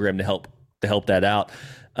the program to help that out.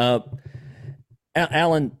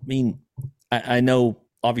 Alan, I know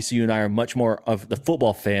obviously you and I are much more of the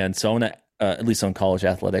football fan, so I want to at least on college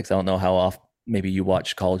athletics. I don't know how often maybe you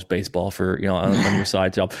watch college baseball for on your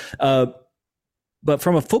side job, but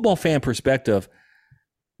from a football fan perspective,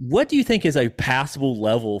 what do you think is a passable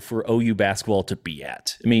level for OU basketball to be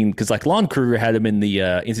at? Because like Lon Kruger had him in the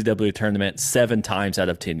NCAA tournament 7 times out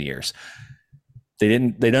of 10 years. They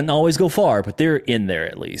didn't always go far, but they're in there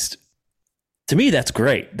at least. To me, that's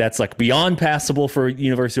great. That's like beyond passable for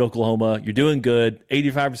University of Oklahoma. You're doing good.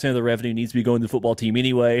 85% of the revenue needs to be going to the football team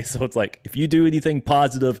anyway. So it's like, if you do anything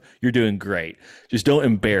positive, you're doing great. Just don't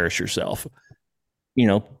embarrass yourself.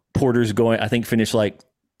 Porter's going, I think, finished like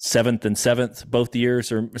 7th and 7th both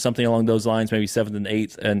years or something along those lines, maybe 7th and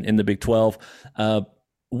 8th and in the Big 12.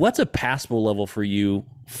 What's a passable level for you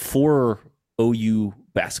for OU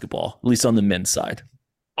basketball, at least on the men's side?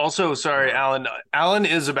 Also, sorry, Alan. Alan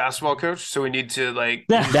is a basketball coach, so we need to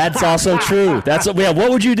That's also true. What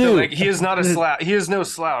would you do? So, he is not a slouch. He is no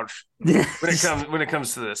slouch when it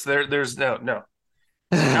comes to this. There's no.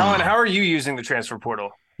 Alan, how are you using the transfer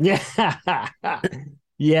portal? Yeah.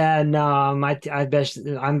 Yeah, no, I bet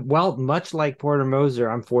much like Porter Moser,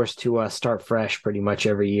 I'm forced to start fresh pretty much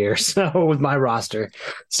every year. So with my roster,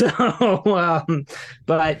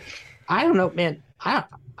 but I don't know, man.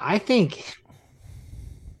 I think.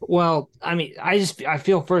 Well, I mean, I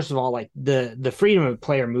feel first of all like the freedom of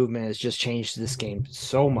player movement has just changed this game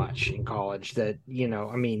so much in college that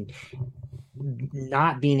I mean,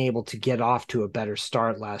 not being able to get off to a better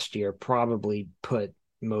start last year probably put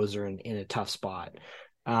Moser in a tough spot.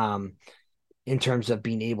 In terms of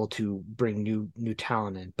being able to bring new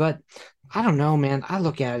talent in. But I don't know, man. I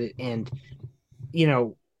look at it and,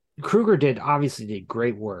 Kruger obviously did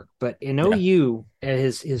great work, but in OU at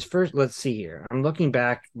his first, let's see here. I'm looking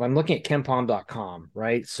at KenPom.com,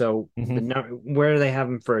 right? So where do they have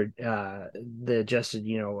him for the adjusted,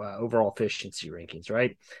 overall efficiency rankings,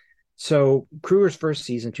 right? So Kruger's first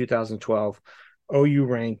season, 2012, OU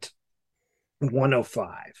ranked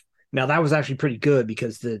 105. Now, that was actually pretty good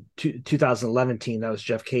because the 2011 team, that was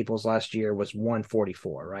Jeff Capel's last year, was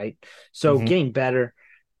 144, right? So getting better.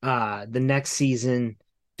 The next season,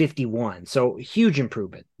 51. So huge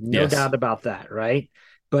improvement. No doubt about that, right?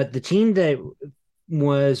 But the team that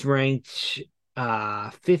was ranked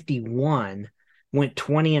 51 went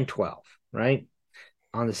 20-12, right?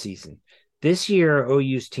 On the season. This year,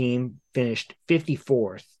 OU's team finished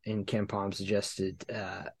 54th in KenPom's adjusted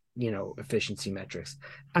efficiency metrics.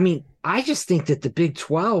 I mean, I just think that the Big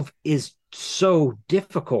 12 is so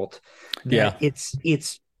difficult that it's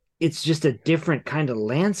just a different kind of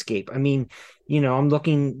landscape. I mean, I'm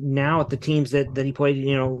looking now at the teams that he played,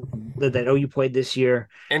 that OU played this year.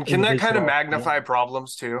 And can that kind of magnify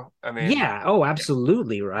problems too? I mean, yeah. Oh,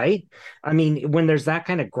 absolutely. Right. I mean, when there's that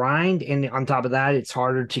kind of grind, and on top of that, it's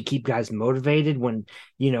harder to keep guys motivated when,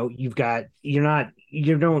 you don't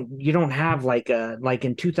have like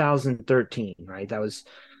in 2013, right?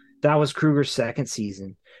 That was Kruger's second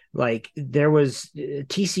season. Like there was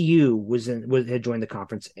TCU had joined the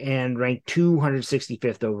conference and ranked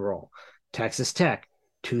 265th overall. Texas Tech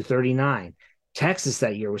 239. Texas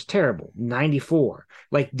that year was terrible, 94.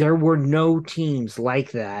 Like there were no teams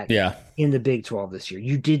like that in the Big 12 this year.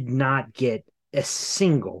 You did not get a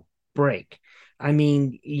single break. I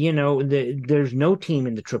mean, there's no team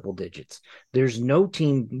in the triple digits. There's no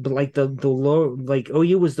team, but like the low, like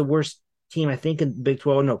OU was the worst team, I think, in Big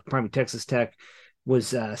 12. No, probably Texas Tech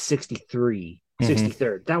was 63,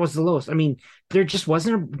 63rd. That was the lowest. I mean, there just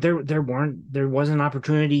wasn't there wasn't an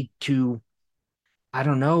opportunity to, I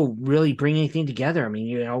don't know, really bring anything together. I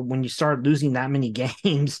mean, when you start losing that many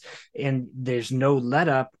games and there's no let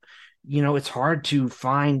up, it's hard to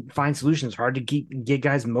find solutions. It's hard to get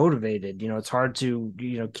guys motivated. It's hard to,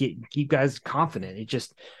 keep guys confident.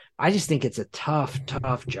 I just think it's a tough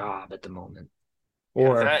job at the moment.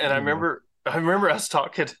 I remember us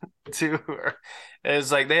talking to her.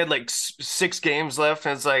 It's like they had like 6 games left,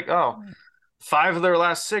 and it's like, 5 of their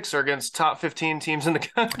last 6 are against top 15 teams in the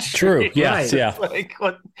country. True. Yes. Right. Yeah. Like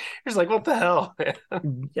what? It's like, what the hell,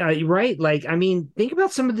 man? Yeah, right. Like, I mean, think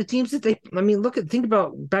about some of the teams that think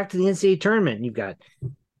about back to the NCAA tournament. You've got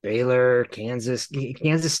Baylor, Kansas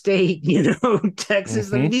State,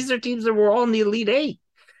 Texas. I mean, these are teams that were all in the Elite Eight.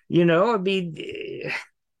 I mean,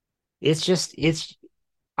 it's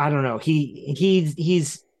I don't know.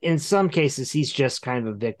 He's in some cases he's just kind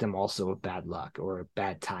of a victim also of bad luck or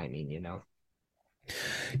bad timing.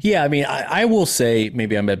 Yeah, I mean, I will say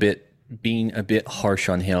maybe I'm being a bit harsh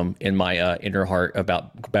on him in my inner heart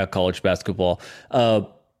about college basketball.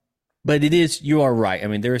 But you are right. I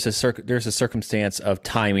mean, there's a circumstance of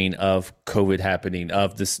timing of COVID happening,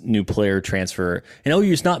 of this new player transfer, and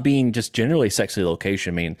OU's not being just generally a sexy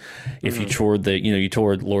location. I mean, if you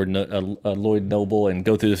toured Lloyd Noble and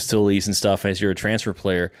go through the facilities and stuff as you're a transfer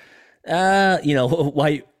player,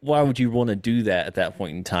 why would you want to do that at that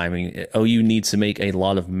point in time? I mean, OU needs to make a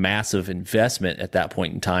lot of massive investment at that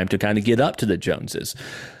point in time to kind of get up to the Joneses.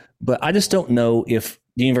 But I just don't know if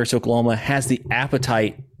the University of Oklahoma has the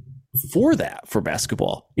appetite for that for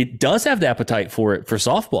basketball. It does have the appetite for it for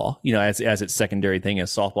softball, as its secondary thing, as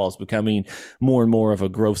softball is becoming more and more of a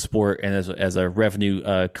growth sport and as a revenue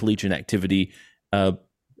collegiate activity.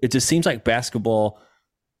 It just seems like basketball,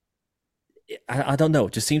 I don't know.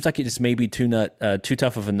 It just seems like it just may be too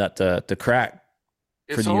tough of a nut to crack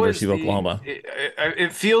for It's the always University of Oklahoma.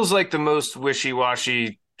 it feels like the most wishy-washy Yeah,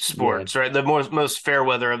 sports, right? The most fair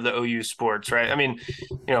weather of the OU sports, right? I mean,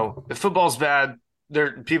 if football's bad,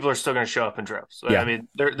 people are still going to show up in droves. I Yeah. mean,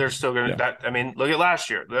 they're still going to. Yeah. I mean, look at last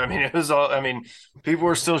year. I mean, it was all. I mean, people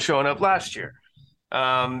were still showing up last year.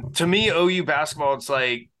 To me, OU basketball, it's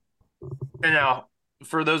like, and now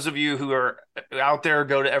for those of you who are out there,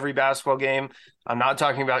 go to every basketball game. I'm not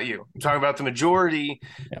talking about you. I'm talking about the majority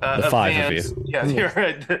The of five fans. of you. Yeah, you're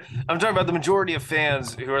right. I'm talking about the majority of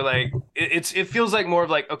fans who are like, it feels like more of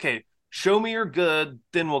like, okay, show me you're good,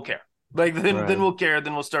 then we'll care. Like then we'll care,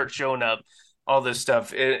 then we'll start showing up, all this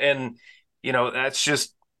stuff, and that's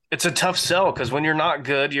just it's a tough sell because when you're not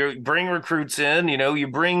good, you bring recruits in, you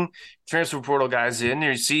bring transfer portal guys in,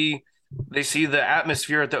 they see the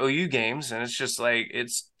atmosphere at the OU games, and it's just like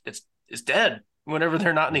it's dead. Whenever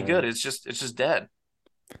they're not any good, it's just dead.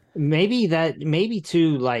 maybe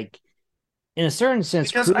too, like in a certain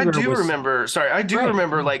sense, Because I do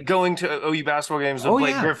remember like going to OU basketball games with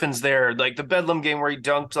Blake Griffin's there, like the Bedlam game where he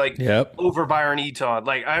dunked like over Byron Eaton.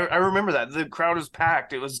 Like I remember that the crowd was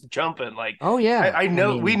packed, it was jumping. Like I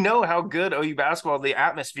know we know how good OU basketball the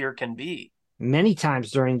atmosphere can be. Many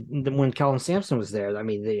times when Kellen Sampson was there, I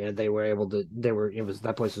mean, they were able to.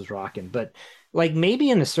 That place was rocking. But like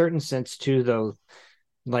maybe in a certain sense too, though,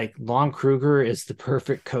 like Lon Kruger is the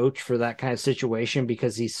perfect coach for that kind of situation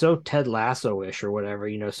because he's so Ted Lasso-ish or whatever,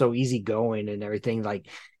 so easygoing and everything. Like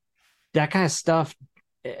that kind of stuff.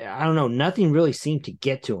 I don't know. Nothing really seemed to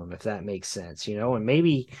get to him, if that makes sense, and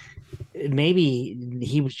maybe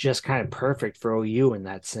he was just kind of perfect for OU in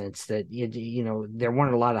that sense that, there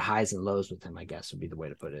weren't a lot of highs and lows with him, I guess would be the way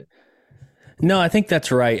to put it. No, I think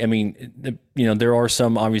that's right. I mean, there are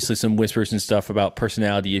obviously some whispers and stuff about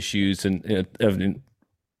personality issues and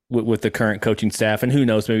with the current coaching staff, and who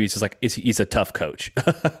knows, maybe it's just like he's a tough coach.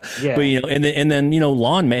 Yeah. But and then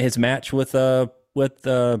Lon met his match with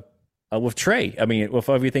Trey. I mean, with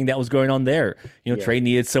everything that was going on there, Trey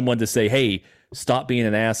needed someone to say, "Hey, stop being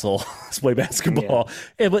an asshole. Let's play basketball."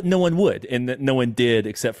 Yeah, but no one would, and no one did,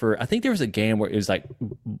 except for I think there was a game where it was like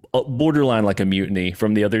borderline like a mutiny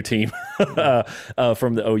from the other team,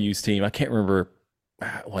 from the OU's team. I can't remember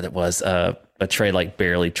what it was. But Trey like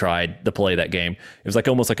barely tried to play that game. It was like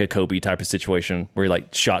almost like a Kobe type of situation where he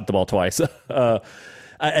like shot the ball twice.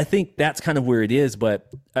 I think that's kind of where it is, but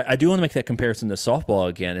I do want to make that comparison to softball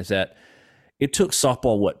again, is that it took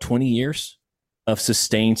softball, 20 years of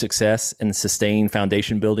sustained success and sustained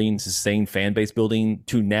foundation building, sustained fan base building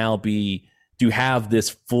to now have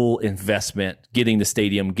this full investment, getting the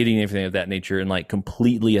stadium, getting everything of that nature, and like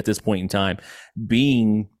completely at this point in time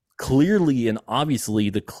being clearly and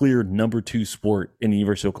obviously the clear number 2 sport in the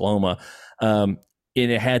University of Oklahoma. And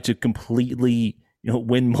it had to completely,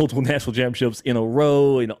 win multiple national championships in a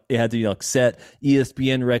row, and it had to, set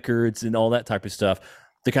ESPN records and all that type of stuff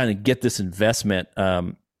to kind of get this investment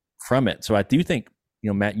from it. So I do think,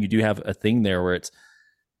 Matt, you do have a thing there where it's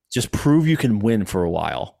just prove you can win for a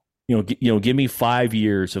while. Give me 5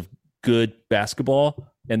 years of good basketball,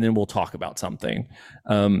 and then we'll talk about something.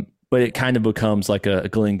 But it kind of becomes like a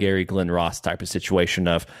Glenn Gary, Glenn Ross type of situation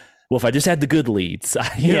of, well, if I just had the good leads, so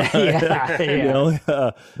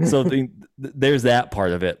there's that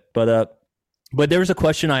part of it. But there was a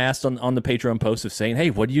question I asked on the Patreon post of saying,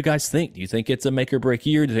 hey, what do you guys think? Do you think it's a make or break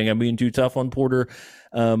year? Do you think I'm being too tough on Porter?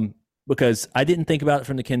 Because I didn't think about it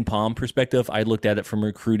from the Ken Palm perspective. I looked at it from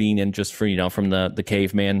recruiting and just from the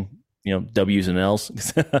caveman, W's and L's,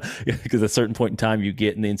 because at a certain point in time you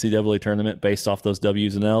get in the NCAA tournament based off those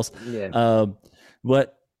W's and L's. Yeah.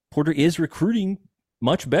 But Porter is recruiting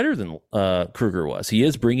much better than Kruger was. He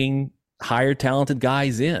is bringing higher talented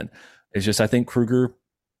guys in. It's just, I think Kruger,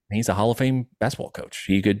 he's a Hall of Fame basketball coach.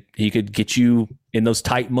 He could get you in those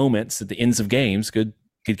tight moments at the ends of games, could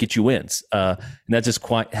get you wins. And that just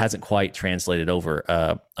hasn't quite translated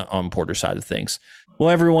over on Porter's side of things. Well,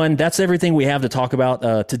 everyone, that's everything we have to talk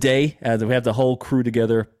about today. We have the whole crew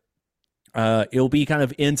together. It'll be kind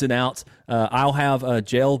of ins and outs. I'll have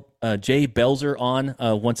Jay Belzer on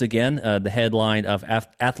once again, the headline of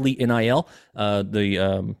Athlete NIL,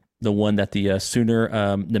 the one that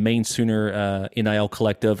the main Sooner NIL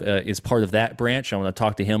collective is part of that branch. I want to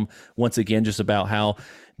talk to him once again just about how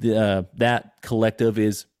that collective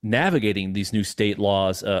is navigating these new state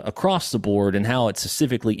laws across the board and how it's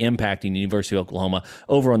specifically impacting the University of Oklahoma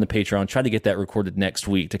over on the Patreon. Try to get that recorded next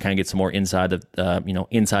week to kind of get some more inside of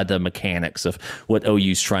inside the mechanics of what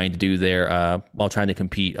OU's trying to do there while trying to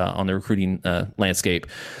compete on the recruiting landscape.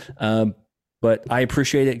 But I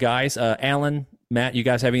appreciate it, guys. Alan, Matt, you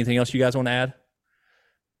guys have anything else you guys want to add?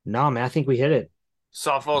 No, man, I think we hit it.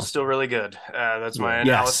 Softball's still really good. That's my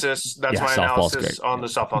analysis. That's my analysis on the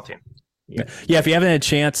softball team. Yeah, if you haven't had a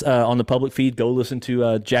chance on the public feed, go listen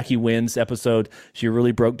to Jackie Wynn's episode. She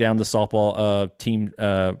really broke down the softball team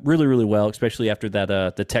really, really well, especially after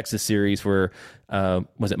that the Texas series where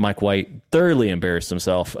was it Mike White thoroughly embarrassed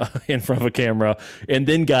himself in front of a camera and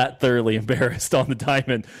then got thoroughly embarrassed on the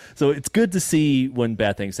diamond. So it's good to see when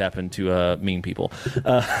bad things happen to mean people.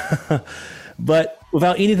 But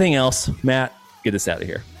without anything else, Matt, get us out of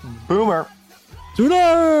here. Boomer.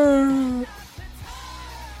 Sooner!